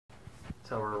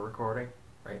So we're recording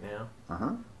right now? Uh-huh.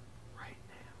 Right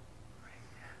now. Right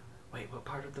now. Wait, what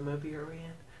part of the movie are we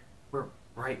in? We're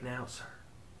right now, sir.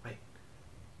 Wait.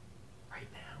 Right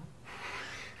now?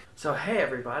 So hey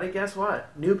everybody, guess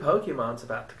what? New Pokemon's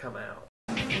about to come out.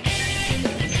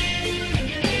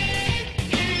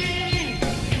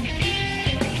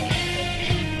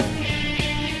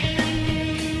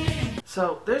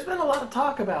 So, there's been a lot of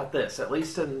talk about this, at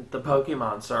least in the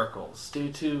Pokemon circles, due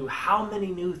to how many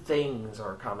new things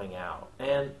are coming out.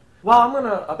 And while I'm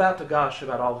about to gush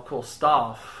about all the cool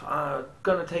stuff, I'm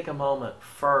gonna take a moment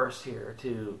first here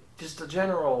to just a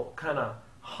general kind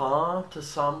of to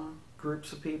some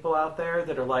groups of people out there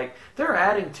that are like, they're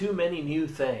adding too many new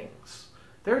things.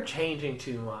 They're changing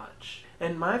too much.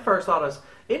 And my first thought is,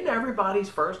 isn't everybody's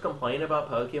first complaint about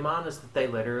Pokemon is that they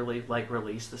literally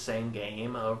release the same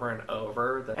game over and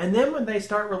over? And then when they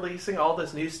start releasing all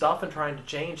this new stuff and trying to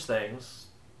change things,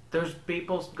 there's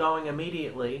people going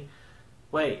immediately,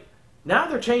 wait, now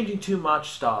they're changing too much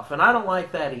stuff, and I don't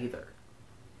like that either.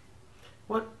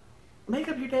 What? Make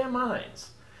up your damn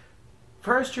minds.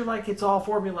 First you're like, it's all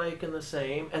formulaic and the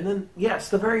same, and then, yes,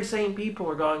 the very same people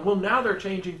are going, well, now they're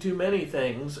changing too many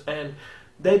things, and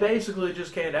they basically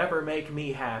just can't ever make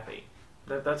me happy.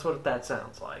 That's what that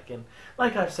sounds like. And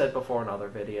like I've said before in other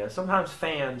videos, sometimes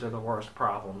fans are the worst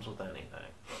problems with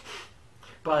anything.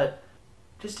 But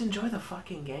just enjoy the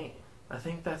fucking game. I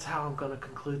think that's how I'm going to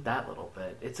conclude that little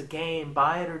bit. It's a game,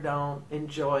 buy it or don't,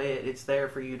 enjoy it, it's there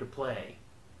for you to play.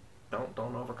 Don't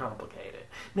overcomplicate it.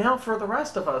 Now, for the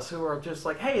rest of us who are just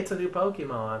like, hey, it's a new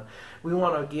Pokemon, we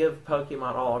want to give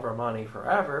Pokemon all of our money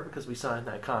forever because we signed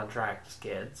that contract as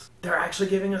kids. They're actually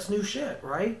giving us new shit,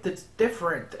 right? That's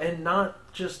different and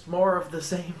not just more of the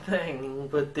same thing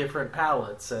with different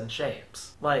palettes and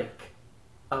shapes. Like,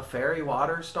 a fairy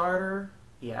water starter?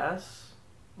 Yes.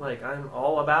 Like, I'm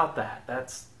all about that.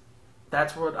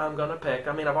 That's what I'm going to pick.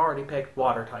 I mean, I've already picked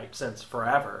water type since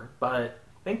forever, but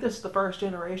I think this is the first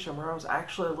generation where I was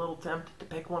actually a little tempted to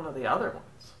pick one of the other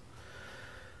ones.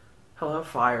 Hello,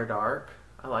 Fire Dark.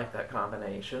 I like that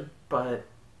combination. But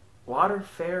Water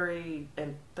Fairy,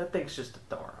 and that thing's just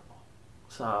adorable.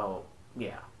 So,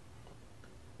 yeah.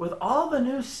 With all the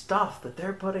new stuff that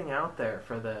they're putting out there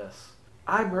for this,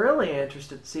 I'm really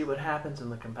interested to see what happens in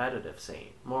the competitive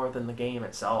scene, more than the game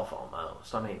itself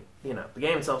almost. I mean, you know, the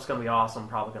game itself is going to be awesome,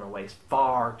 probably going to waste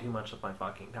far too much of my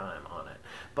fucking time on it.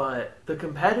 But the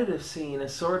competitive scene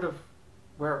is sort of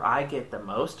where I get the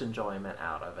most enjoyment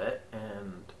out of it,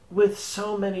 and with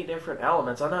so many different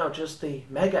elements. I know just the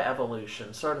Mega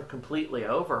Evolution sort of completely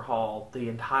overhauled the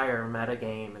entire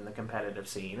metagame in the competitive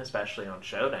scene, especially on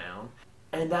Showdown.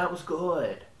 And that was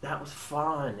good. That was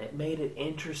fun. It made it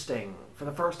interesting. For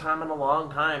the first time in a long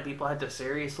time, people had to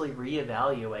seriously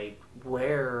reevaluate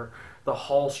where the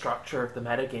whole structure of the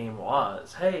metagame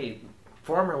was. Hey,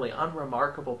 formerly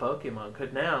unremarkable Pokemon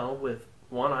could now, with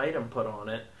one item put on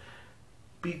it,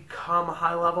 become a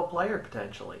high-level player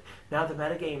potentially. Now the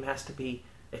metagame has to be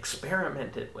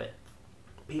experimented with.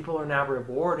 People are now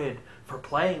rewarded for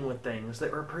playing with things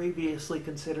that were previously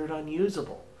considered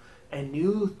unusable. And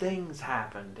new things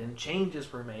happened, and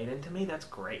changes were made, and to me that's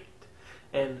great.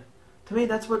 And to me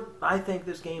that's what I think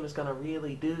this game is going to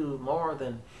really do, more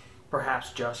than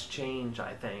perhaps just change,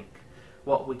 I think,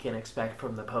 what we can expect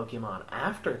from the Pokemon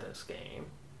after this game.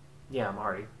 Yeah,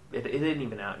 it isn't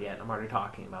even out yet, I'm already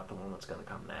talking about the one that's going to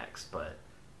come next, but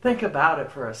think about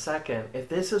it for a second. If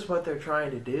this is what they're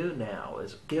trying to do now,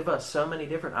 is give us so many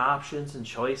different options and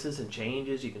choices and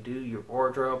changes, you can do your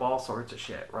wardrobe, all sorts of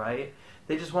shit, right?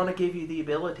 They just want to give you the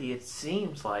ability, it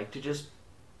seems like, to just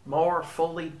more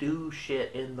fully do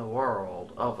shit in the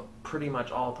world of pretty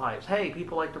much all types. Hey,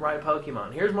 people like to ride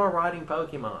Pokemon. Here's more riding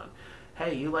Pokemon.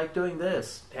 Hey, you like doing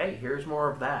this. Hey, here's more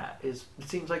of that. It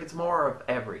seems like it's more of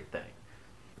everything.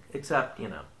 Except, you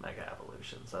know, Mega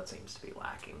Evolutions. That seems to be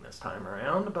lacking this time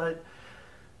around. But,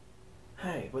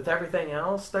 hey, with everything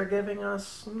else they're giving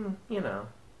us, you know,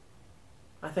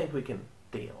 I think we can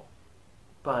deal.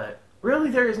 But really,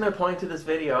 there is no point to this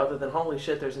video other than, holy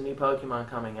shit, there's a new Pokemon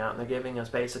coming out, and they're giving us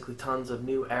basically tons of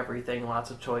new everything, lots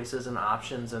of choices and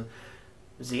options, and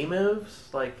Z-moves,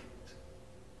 like,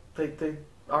 they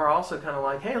are also kind of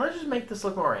like, hey, let's just make this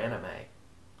look more anime.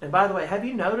 And by the way, have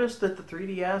you noticed that the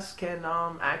 3DS can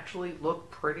actually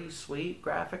look pretty sweet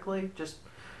graphically? Just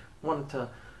wanted to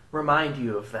remind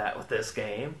you of that with this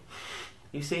game.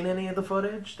 You seen any of the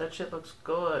footage? That shit looks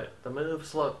good. The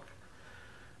moves look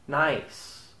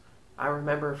nice. I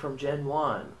remember from Gen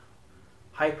 1,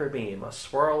 Hyper Beam, a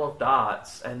swirl of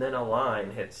dots, and then a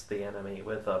line hits the enemy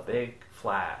with a big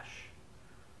flash.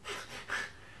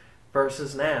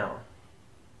 Versus now.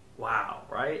 Wow,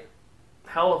 right?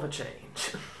 hell of a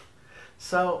change.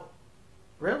 So,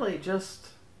 really, just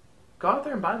go out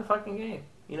there and buy the fucking game.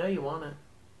 You know you want it.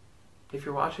 If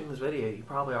you're watching this video, you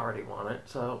probably already want it.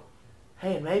 So,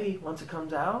 hey, and maybe once it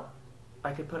comes out,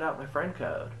 I could put out my friend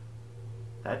code.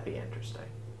 That'd be interesting,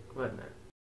 wouldn't it?